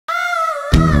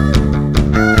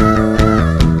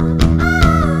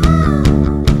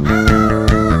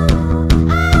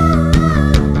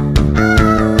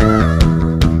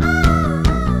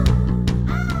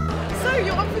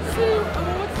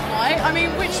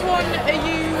one are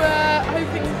you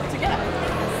hoping to get?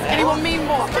 Anyone mean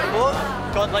what?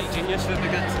 Godlike Genius would be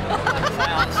good.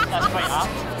 that's quite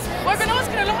apt. Well, I've been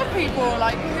asking a lot of people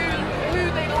like who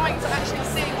they like to actually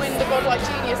see win the Godlike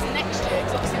Genius next year,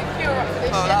 because obviously the Cure up for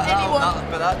this year.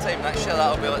 By that time next year,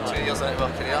 that'll be like 2 years into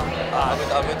our career. I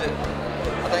think I'd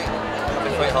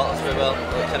be quite hurt if we were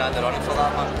kind of in the running for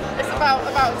that, man. It's about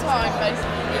time,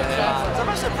 basically. Yeah. I'm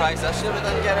a bit surprised this year we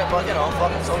didn't get it, but you know,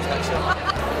 fuck, it's always next year.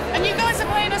 And you guys are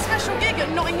playing a special gig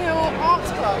at Notting Hill Arts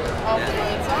Club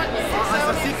afterwards, aren't you? It's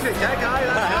a secret gig,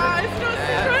 it's not a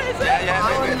secret, is it?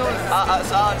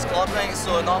 It's Alan's club night,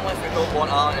 so normally if we don't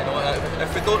want Alan to know,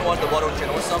 if we don't want the world to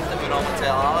know something, we normally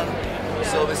tell Alan.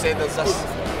 So we say there's this,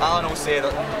 Alan will say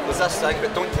that there's this thing,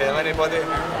 but don't tell anybody,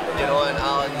 you know, and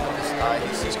Alan,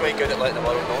 he's quite good at letting the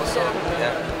world know, so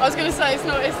yeah. I was going to say, it's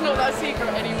not that secret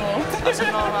anymore. That's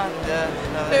no, man, yeah.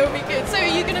 No, it will be good. So are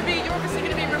you going to be, you're obviously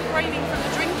going to be refraining from the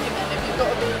drinking then, if you've got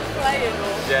to be playing,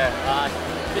 or? Yeah.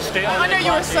 I know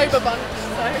you're a sober bunch,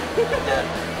 so.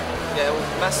 Yeah, we'll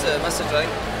miss a drink,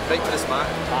 right to the smack.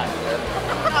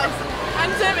 Nice.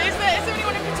 And is there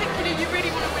anyone in particular you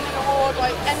really want to win an award,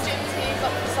 like NGT's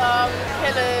up for some,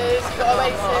 Killers, you've got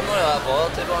Oasis? I'm not really that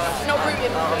bothered, to be honest. Not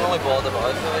rooting for I'm only bothered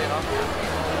about it, you know.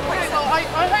 Okay, well, I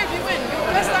hope you win.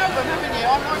 You're best album, haven't you?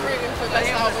 I'm rooting for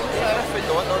best album. So. Even if we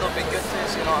don't know, they'll be good to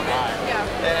us, you know what I mean?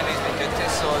 Yeah. NME's been good to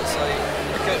us, so it's like,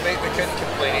 we couldn't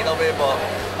complain either way, but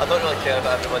I don't really care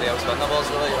about everybody else winning awards,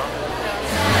 really, you know?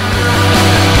 Yeah.